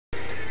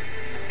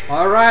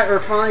Alright, we're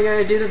finally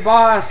gonna do the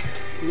boss.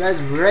 You guys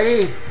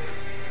ready?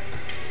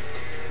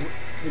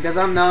 Because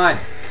I'm not.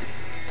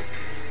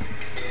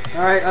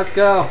 Alright, let's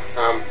go.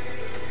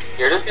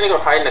 You're just gonna go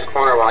hide in the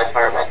corner while I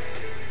fireball.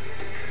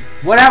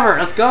 Whatever,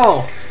 let's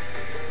go.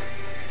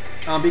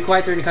 Be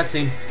quiet during the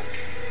cutscene.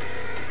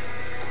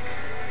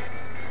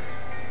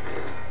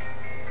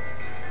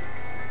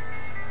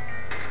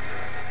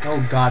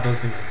 Oh god, those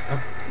things. Oh.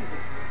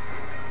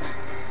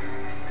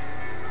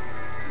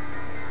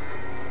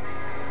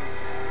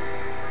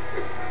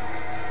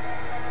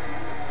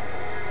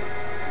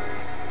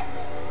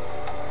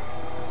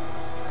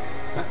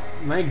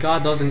 My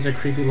god, those things are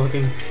creepy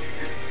looking.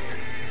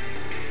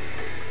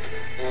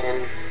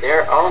 And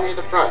they're all near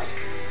the front.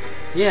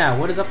 Yeah,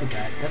 what is up with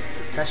that?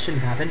 That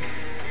shouldn't happen.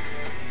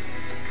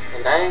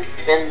 And I've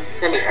been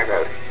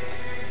semi-aggroed.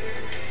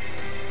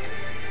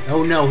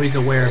 Oh no, he's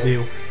aware of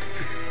you.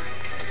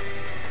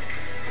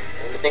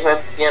 And I think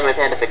my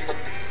panda fixed it.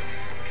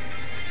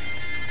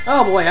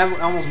 Oh boy, I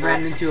almost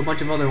ran into a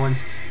bunch of other ones.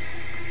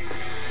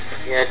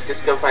 Yeah,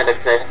 just go find a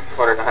nice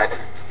corner to hide.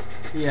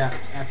 Yeah,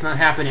 that's not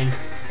happening.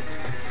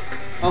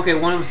 Okay,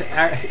 one of them,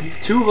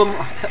 two of them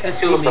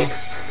see me. Of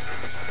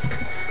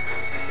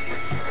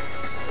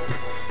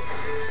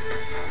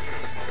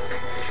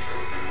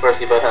course,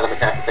 you both have them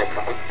attack at the same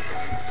time.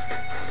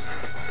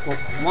 Well,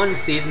 one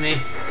sees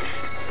me.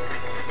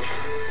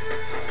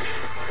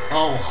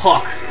 Oh,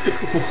 Huck!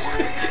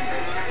 What?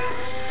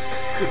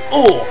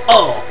 Oh,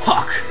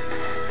 Huck!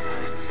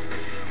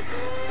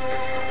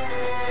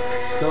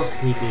 So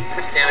sleepy. How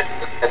much damage does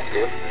the pets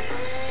do?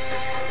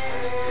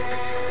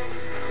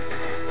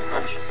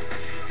 Much.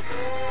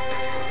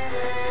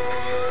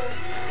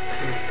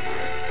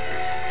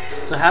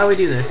 So how do we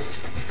do this?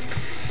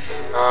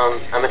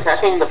 I'm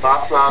attacking the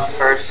boss mobs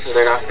first, so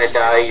they're not gonna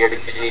die. You're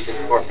gonna need to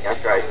support me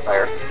after I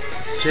fire.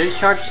 Should I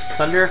charge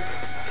thunder?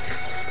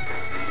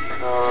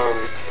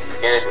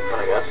 Yeah, which one,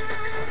 I guess.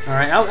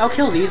 Alright, I'll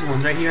kill these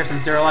ones right here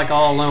since they're like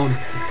all alone.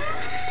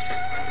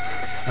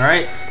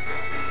 Alright.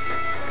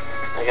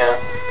 I got it.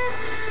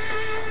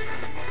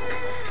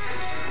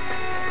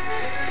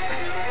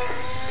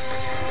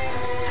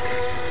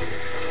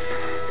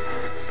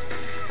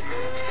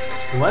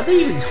 What are they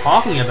even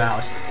talking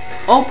about?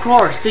 Oh, of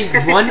course, they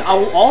run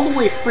all the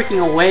way freaking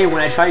away when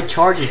I try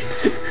charging.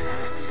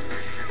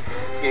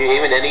 You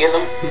aim at any of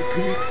them?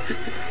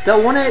 The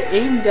one I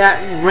aimed at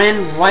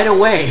ran right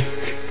away.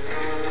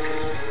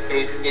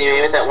 Can you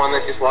aim at that one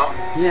that just walked?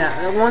 Yeah,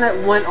 the one that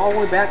went all the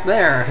way back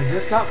there.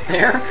 That's not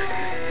fair.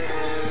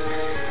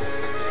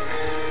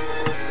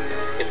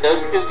 If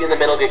those two in the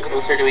middle get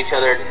closer to each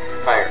other,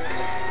 fire.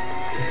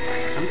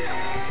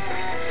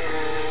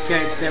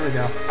 Okay, there we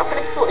go. How can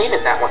I still aim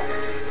at that one?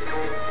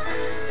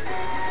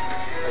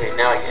 Okay,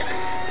 now I can.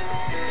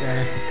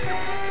 Okay.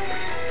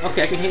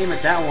 Okay, I can aim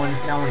at that one.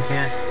 That one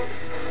can't. I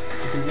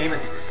can aim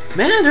it.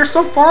 Man, they're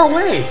so far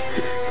away!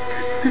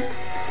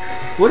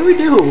 What do we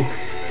do?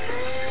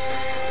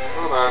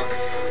 Hold on.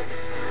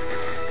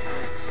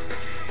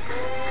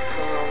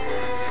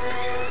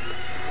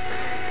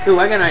 Ooh,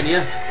 I got an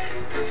idea.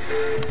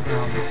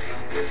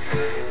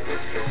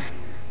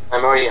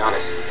 I'm already on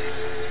it.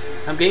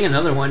 I'm getting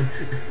another one.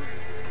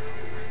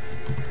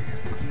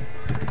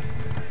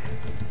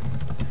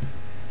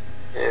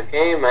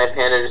 Okay, my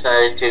panda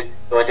decided to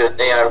go into a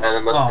day out rather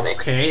than listen to me.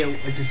 Okay,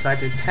 I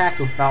decided to attack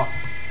without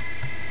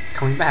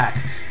coming back.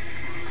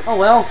 Oh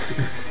well.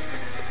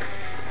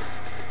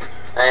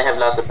 I have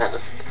lots of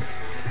pandas.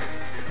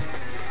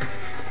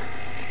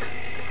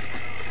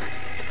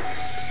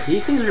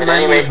 These things At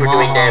remind any me rate, of we're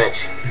doing Maha.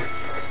 damage.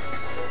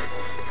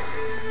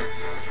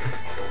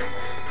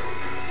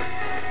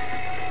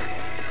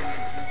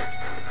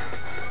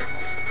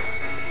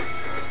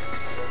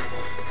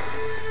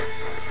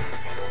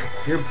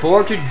 You're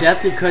bored to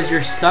death because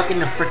you're stuck in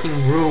the freaking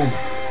room.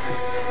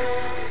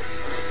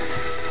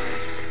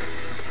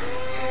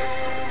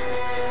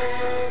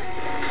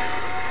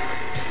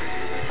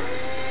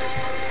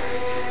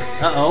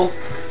 Uh-oh.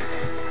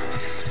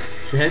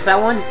 Should I hit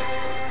that one?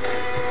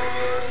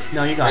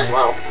 No, you got it.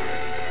 Well.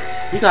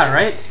 You got it,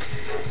 right?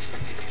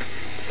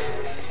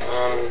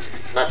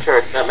 Not sure.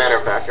 It's not matter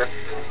of factor.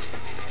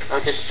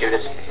 I'll just shoot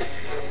it.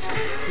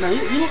 No,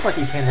 you look like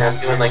you can Yeah, I'm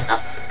handle doing it. like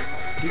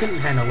nothing. You can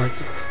handle it.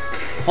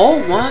 Pull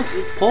one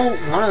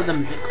of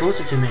them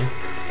closer to me.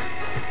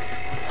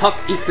 Huck,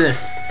 eat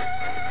this.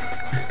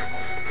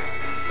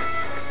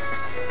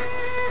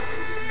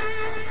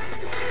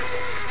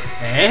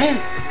 Eh?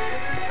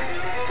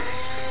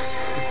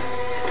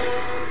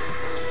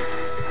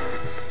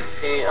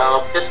 Okay,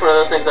 I'll piss one of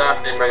those things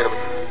off and bring it over.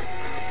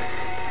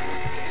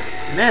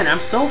 Man, I'm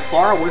so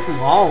far away from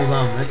all of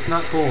them. That's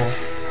not cool.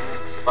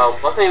 Well,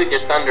 luckily with your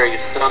thunder, you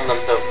stun them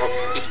so it won't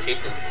keep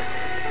chasing.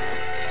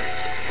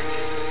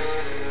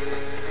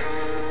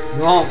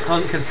 Well,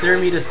 consider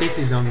me the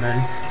safety zone then.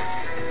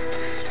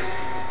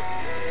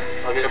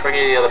 I'll get to bring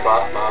you the other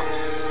boss mob.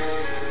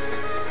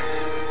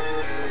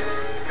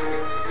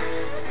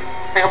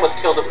 I almost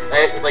killed him.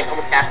 I like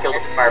almost half killed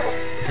him with fireball.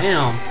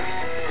 Damn.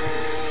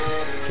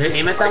 Should I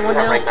aim at that one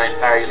I'm now? rank 9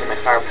 fire using my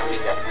fireball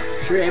weekend.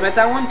 sure you aim at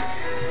that one?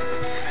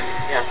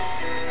 Yeah.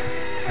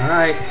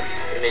 Alright.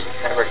 If it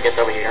ever gets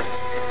over here.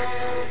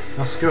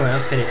 Oh, screw it.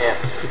 Let's hit it. Yeah.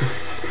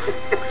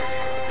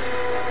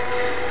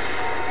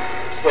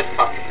 Good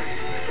fuck.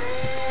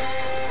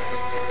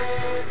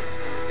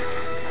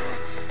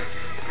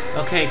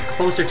 Okay,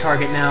 closer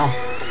target now.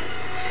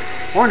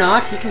 Or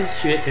not. You can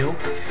shoot it too.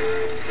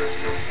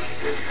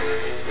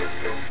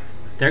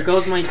 There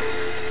goes my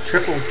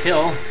triple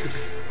kill.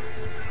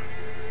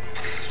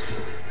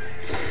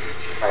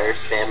 Fire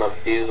spam of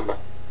doom.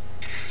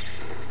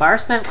 Fire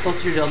spam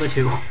closer to the other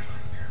two.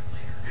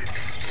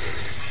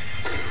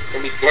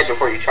 Then be dead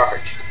before you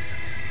charge.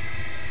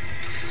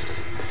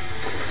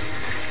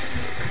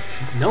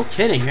 No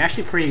kidding. You're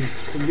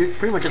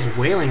pretty much just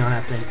wailing on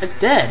that thing. It's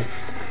dead.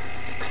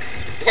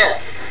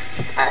 Yes.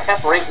 I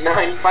have rank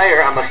 9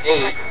 fire. I'm a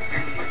maid.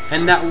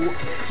 And that.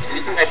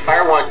 Using my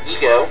fire wand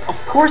ego.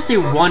 Of course they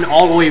run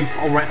all the way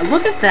around.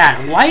 Look at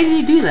that. Why did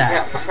he do that?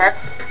 Yeah,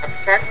 I'm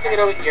practicing it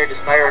over here.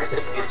 Just fire into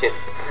the fuse tip.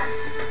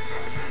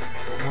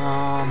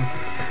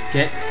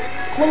 Get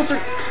closer.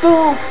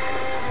 Boom.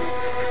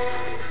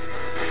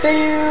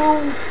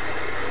 Bam.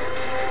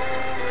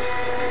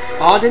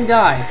 Oh, it didn't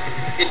die.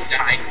 It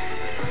died.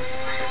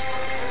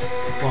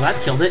 Well,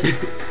 that killed it.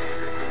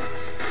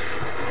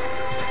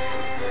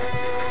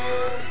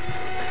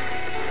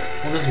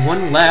 Well, there's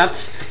one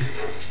left.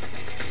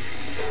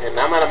 And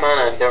I'm out of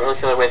mana. Don't really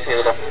feel like wasting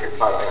enough of your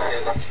pot on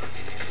that.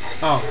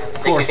 Oh,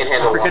 of course. We can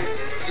handle I forget.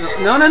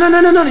 No.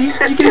 You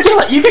can kill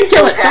it. You can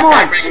kill it. Come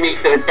on. Kill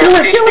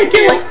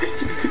it.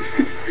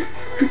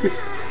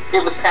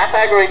 It was half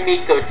aggroing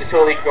me, so it just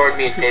totally ignored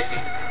me and chased you.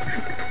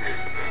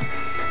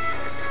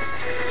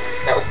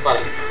 That was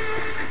funny.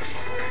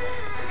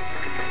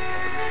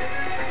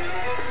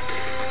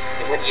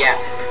 Yeah.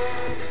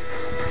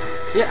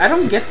 Yeah, I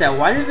don't get that.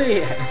 Why do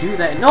they do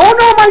that? No,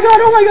 my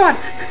god, oh my god!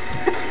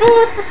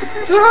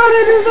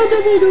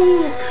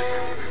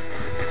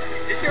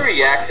 Just your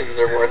reactions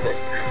are worth it.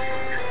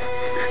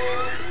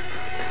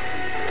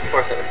 Of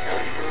course I would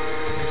count.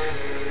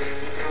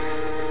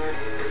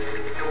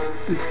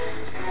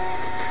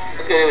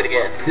 Let's go do it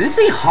again. Did it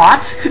say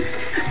hot?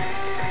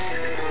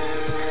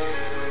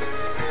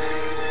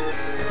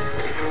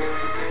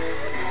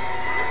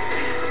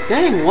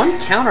 Dang, one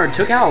counter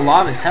took out a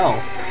lot of its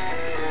health.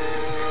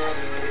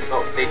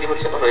 Oh, they do a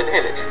shitload of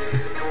damage.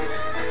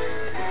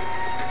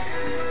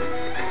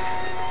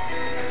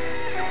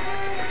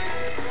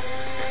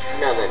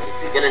 Now then,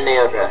 you get a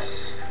nail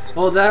dress.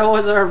 Well, that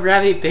was our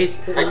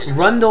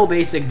Rundal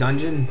basic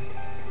dungeon.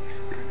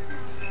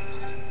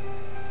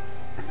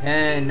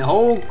 And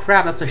oh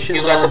crap, that's a shitload.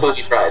 You got the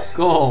boogie prize.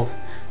 Gold.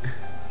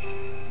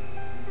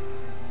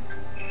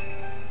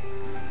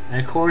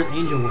 And of course,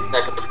 Angel Wing.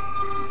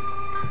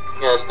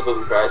 Yeah, that's the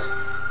booby prize.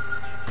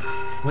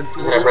 Does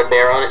it have red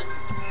bear on it?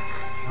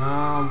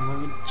 Let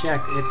me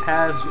check. It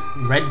has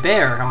red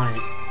bear on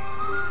it.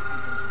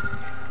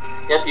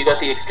 Yep, you got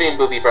the extreme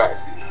booby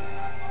prize.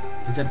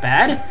 Is it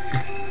bad?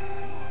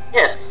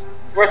 Yes,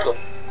 it's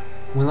worthless.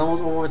 When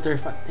levels over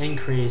 35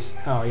 increase.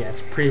 Oh yeah,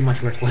 it's pretty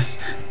much worthless.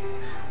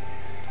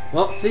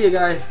 Well, see you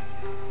guys.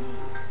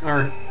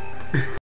 Or